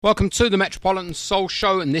Welcome to the Metropolitan Soul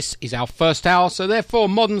Show, and this is our first hour, so therefore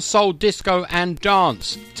modern soul, disco and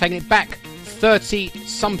dance, taking it back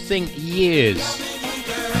 30-something years.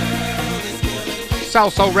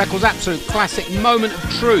 Soul Records, absolute classic, Moment of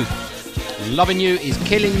Truth. Loving You Is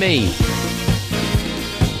Killing Me.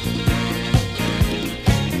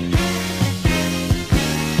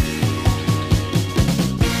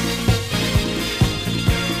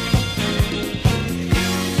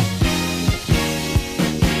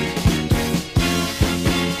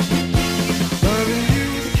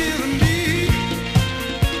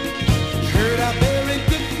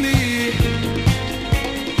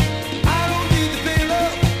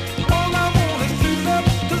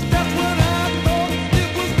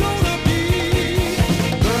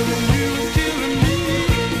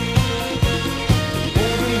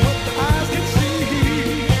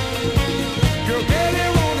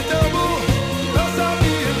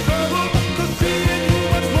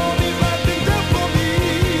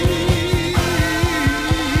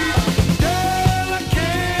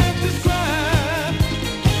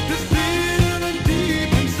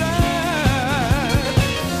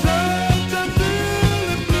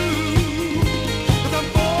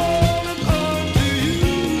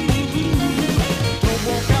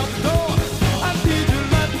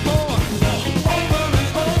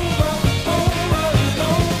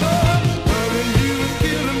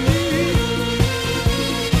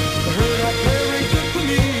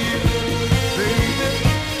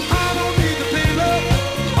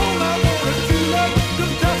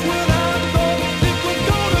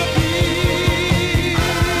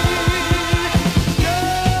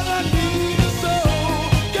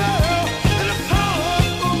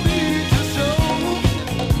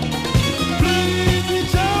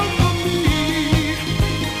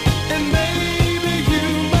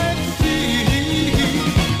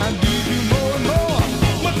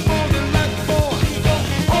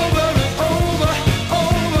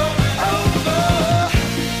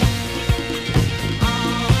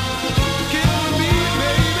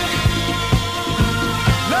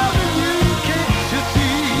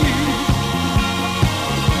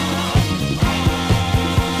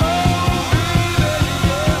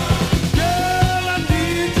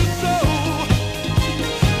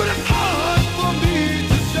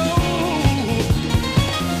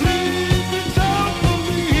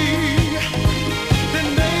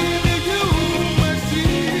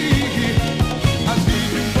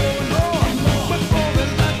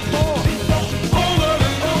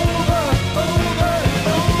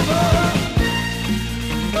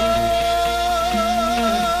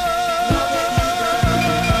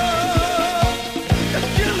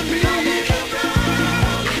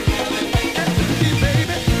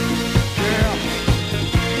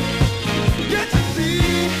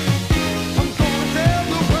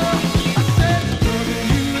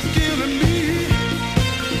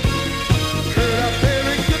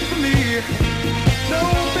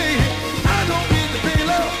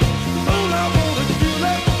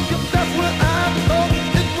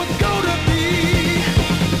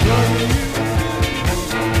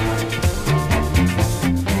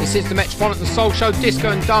 This is the Metropolitan Soul Show, disco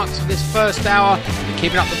and dance for this first hour. We're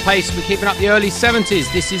keeping up the pace, we're keeping up the early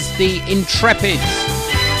 70s. This is the Intrepids.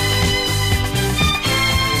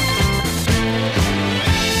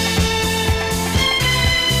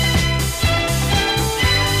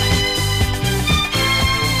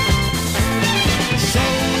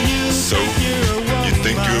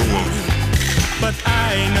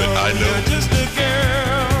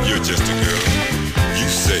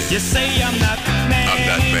 You say I'm not man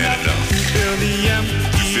enough. Fill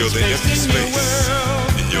the empty space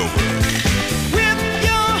in your world. With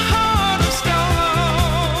your heart of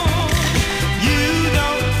stone, you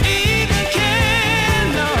don't even care,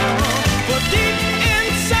 no. But deep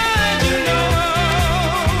inside you know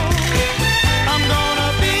I'm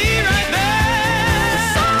gonna be right there.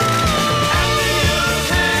 So after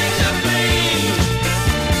you've had your fling,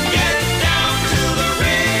 get down to the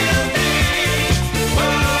real thing.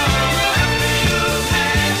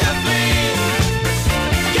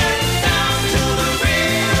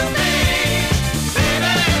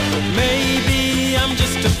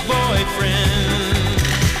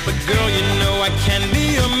 Can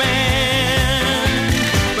be a man,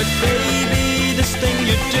 but baby, this thing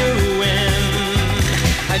you're doing,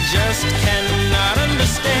 I just cannot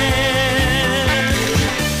understand.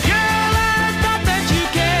 Girl, I thought that you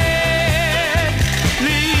cared.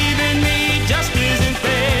 Leaving me just isn't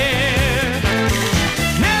fair.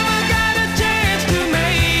 Never got a chance to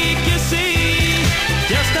make you see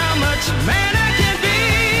just how much man I can be.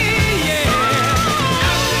 Yeah.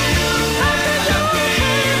 After you had your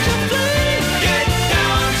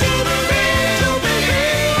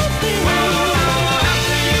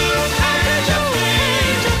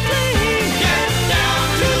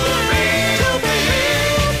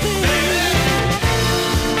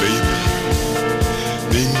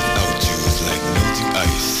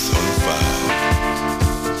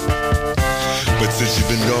Since you've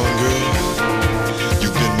been gone, girl,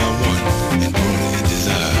 you've been my one and only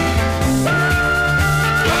desire.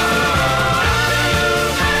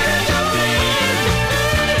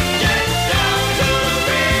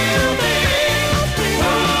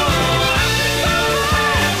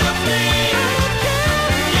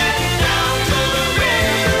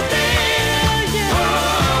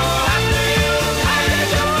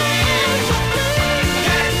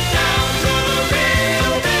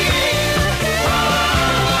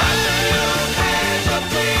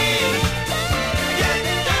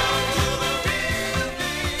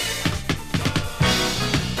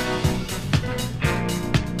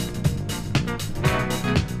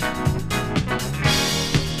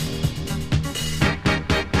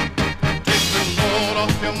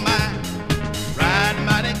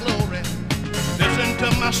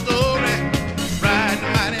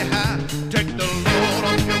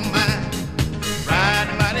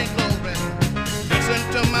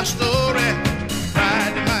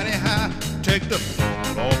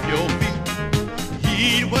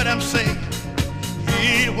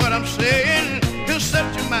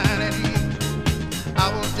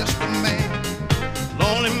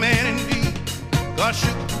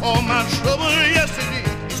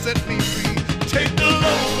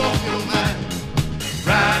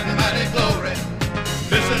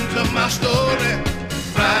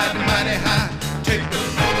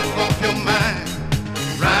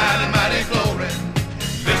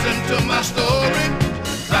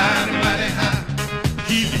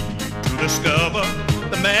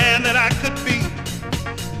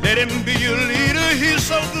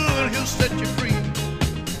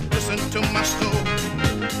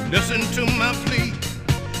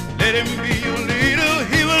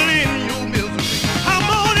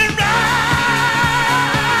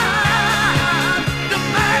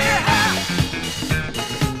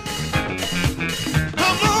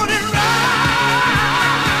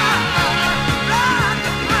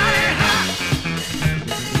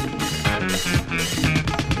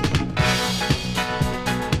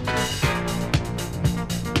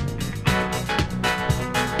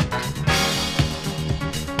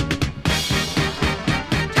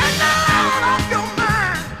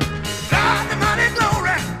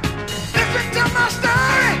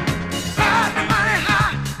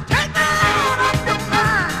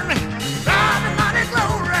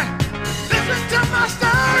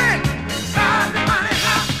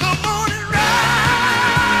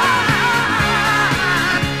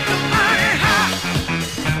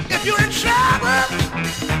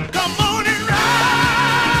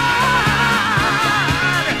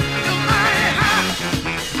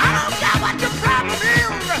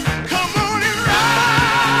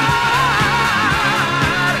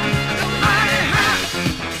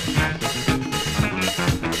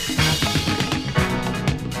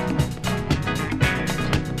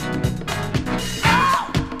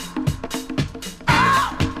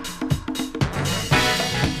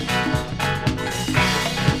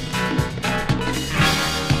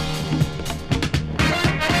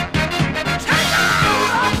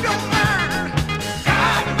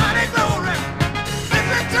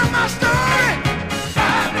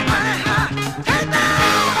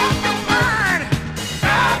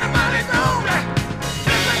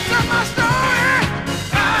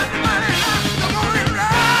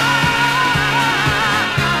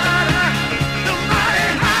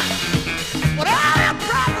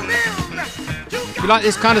 Like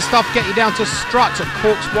this kind of stuff, get you down to Strut at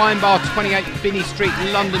Cork's Wine Bar, 28 Binney Street,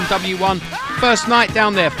 London, W1. First night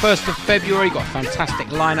down there, 1st of February. Got a fantastic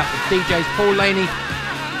lineup of DJs: Paul Laney,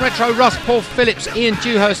 Retro Russ, Paul Phillips, Ian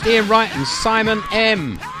Dewhurst, Ian Wright and Simon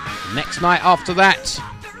M. Next night after that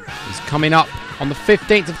is coming up on the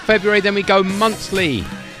 15th of February. Then we go monthly.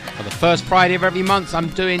 For the first Friday of every month, I'm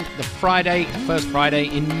doing the first Friday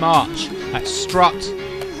in March at Strut.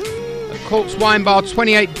 Cork's Wine Bar,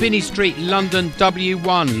 28 Binney Street, London,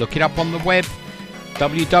 W1. Look it up on the web,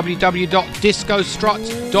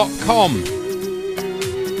 www.discostrut.com.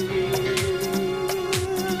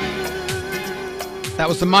 That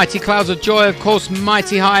was the Mighty Clouds of Joy, of course,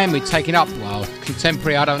 Mighty High, and we're taking up, well,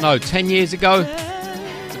 contemporary, I don't know, 10 years ago.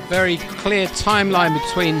 It's a very clear timeline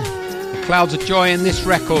between the Clouds of Joy and this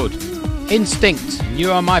record. Instinct,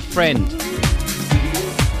 You Are My Friend.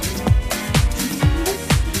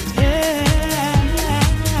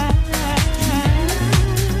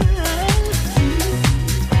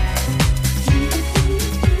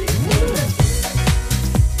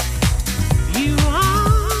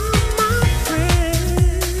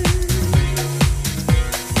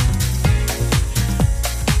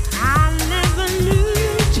 I never knew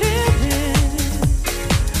till then,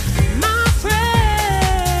 my friend.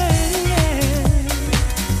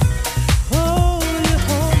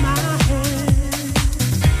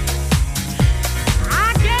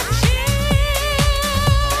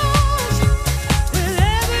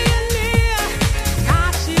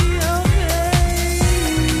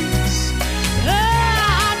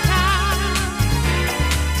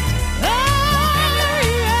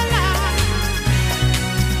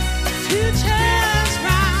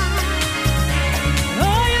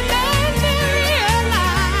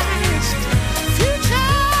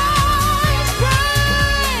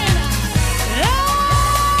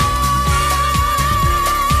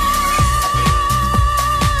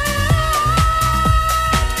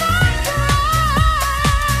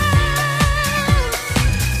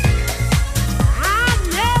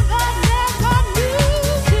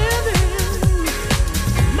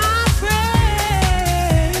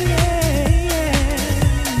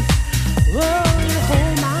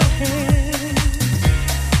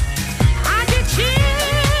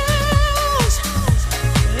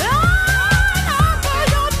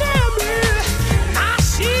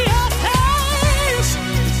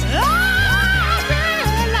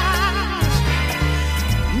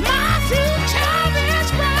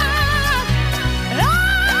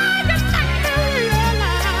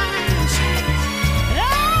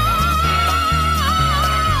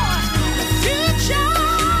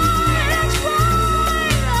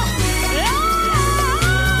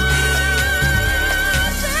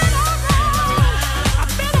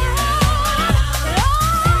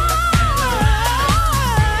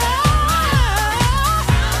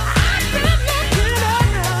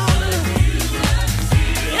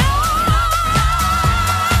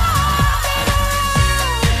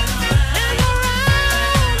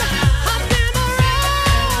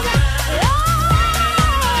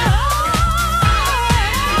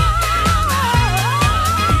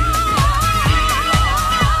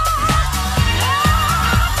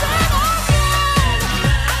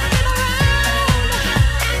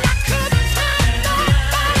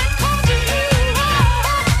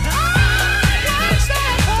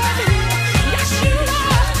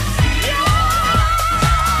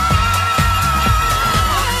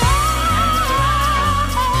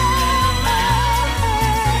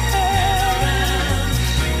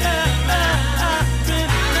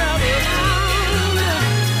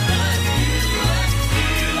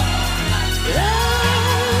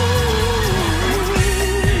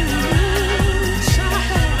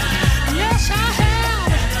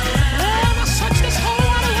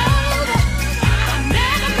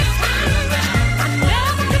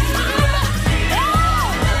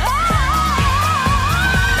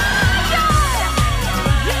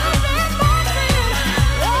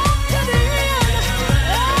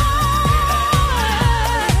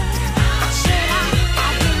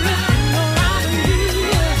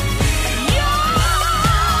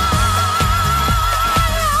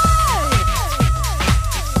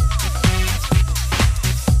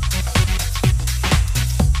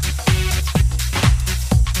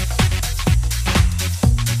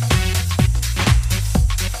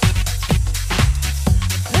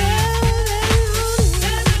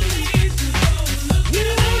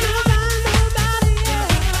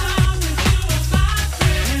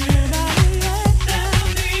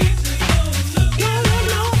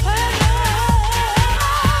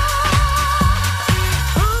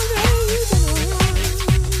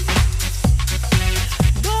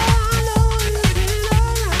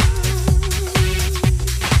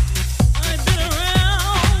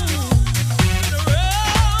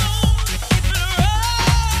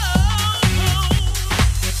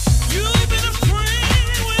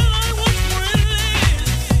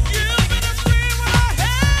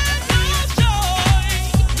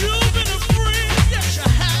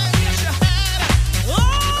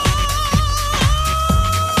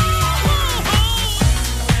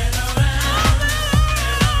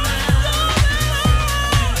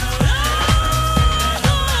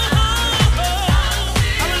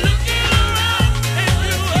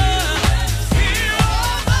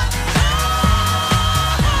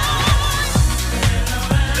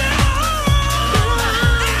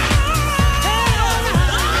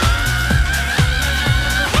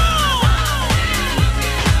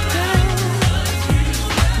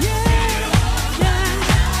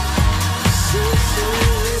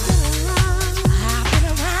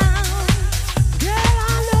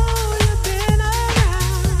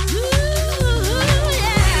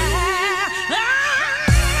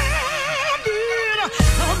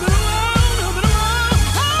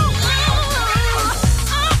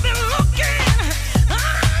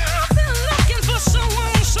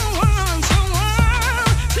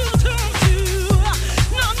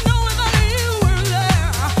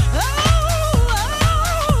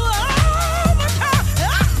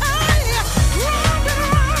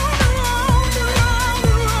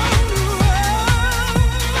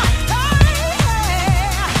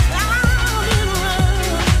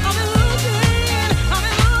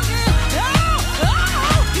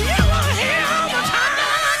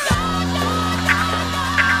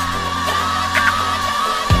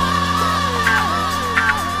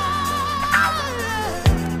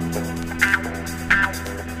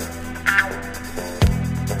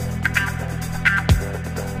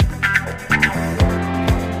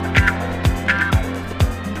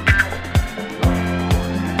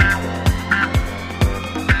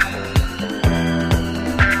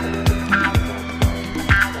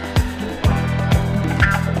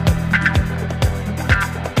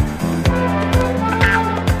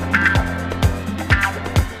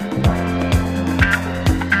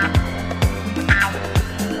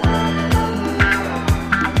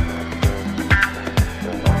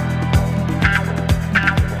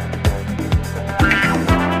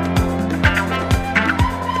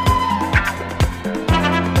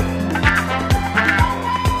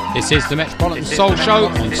 This is the Metropolitan Soul Show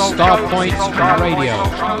on Starpoint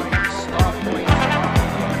Radio.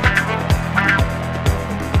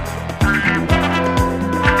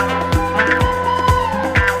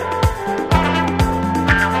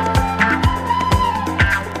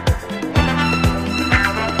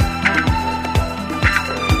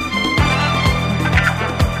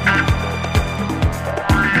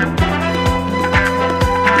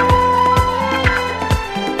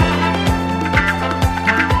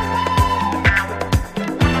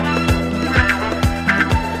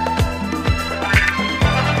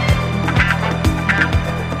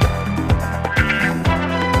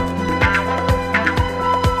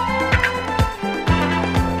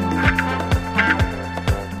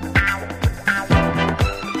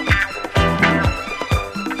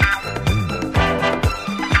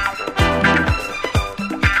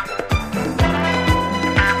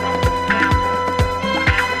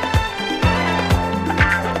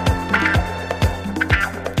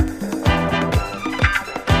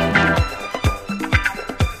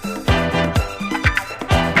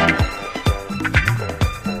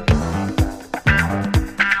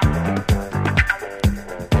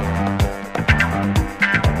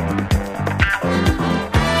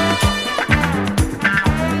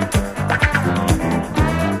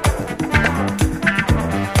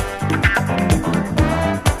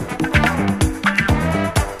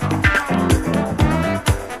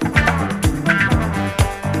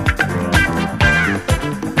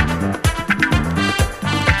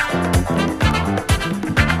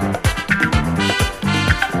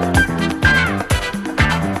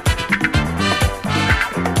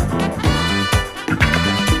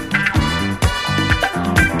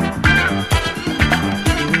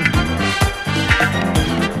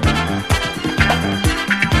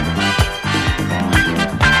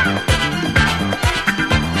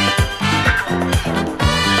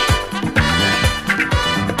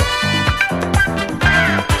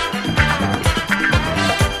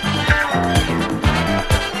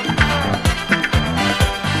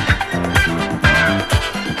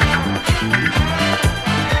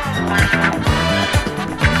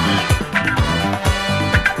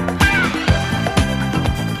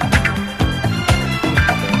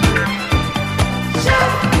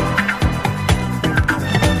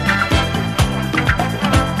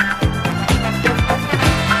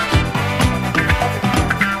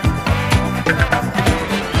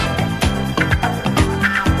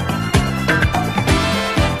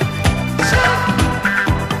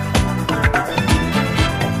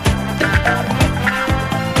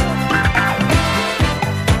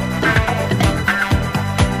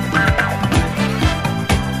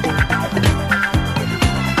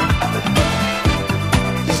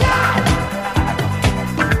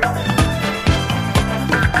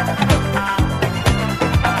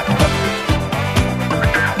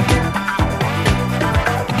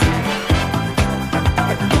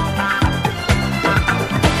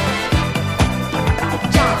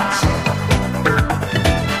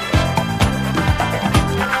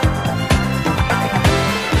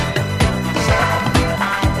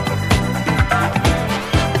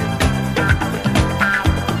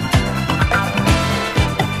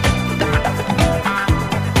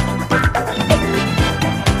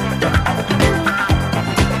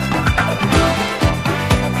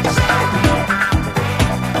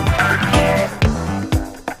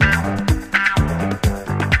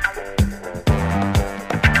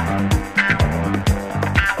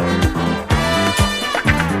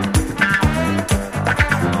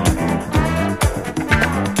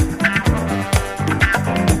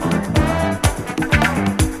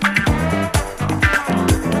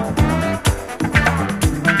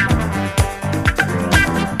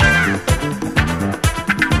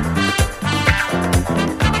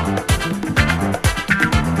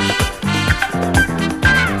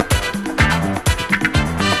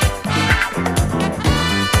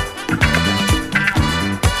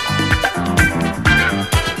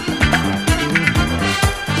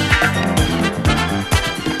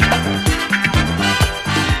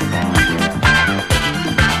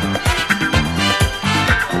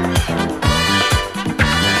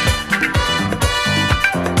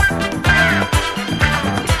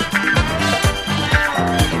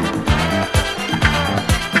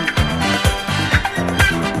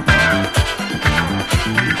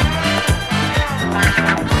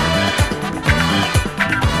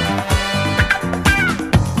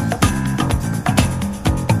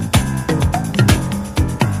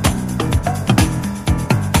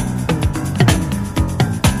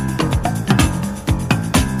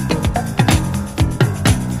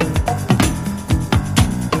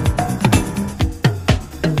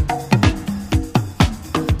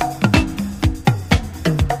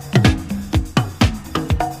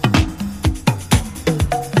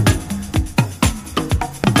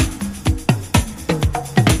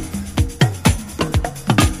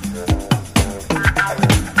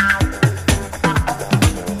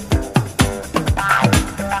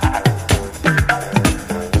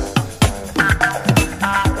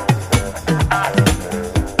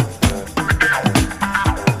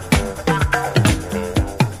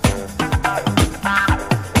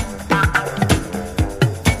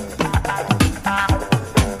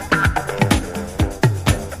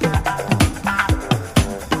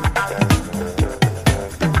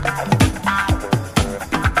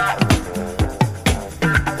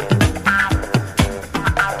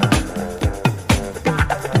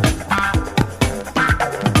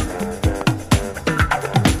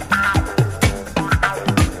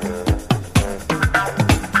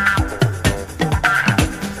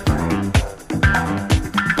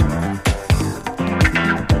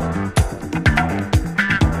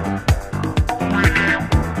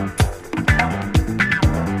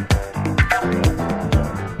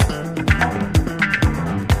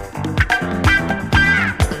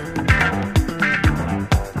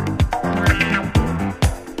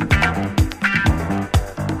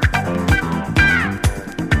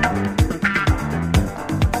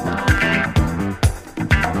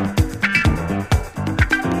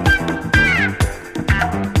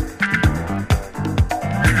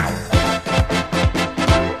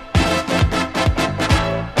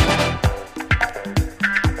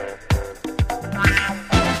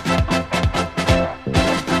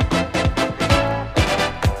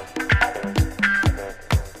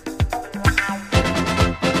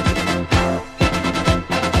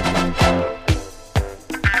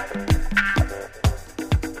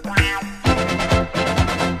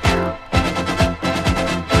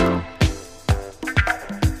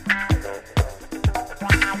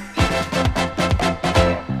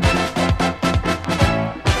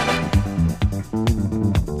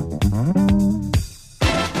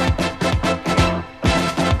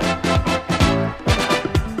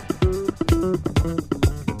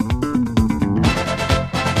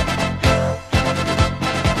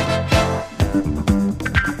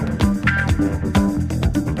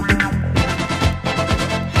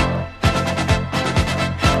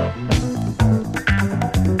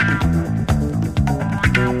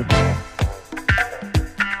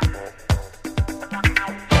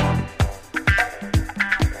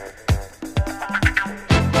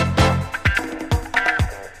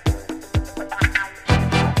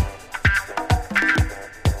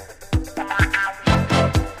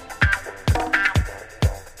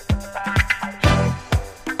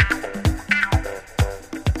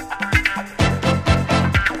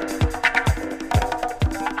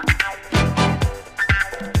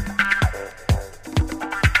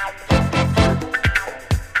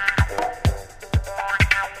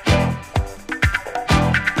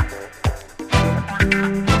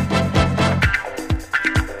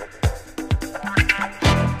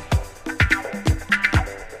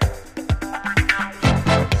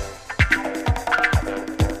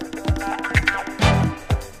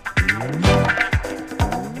 There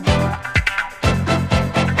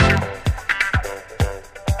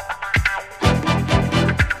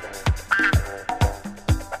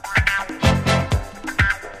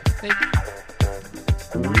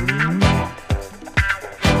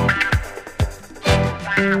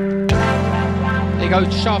you go,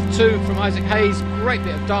 Shaft 2 from Isaac Hayes. Great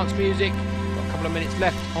bit of dance music. Got a couple of minutes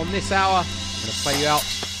left on this hour. I'm going to play you out.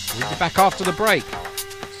 We'll be back after the break.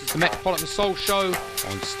 This is the Metropolitan Soul Show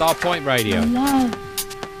on Starpoint Radio. Love,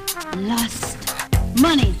 lust,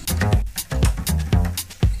 money.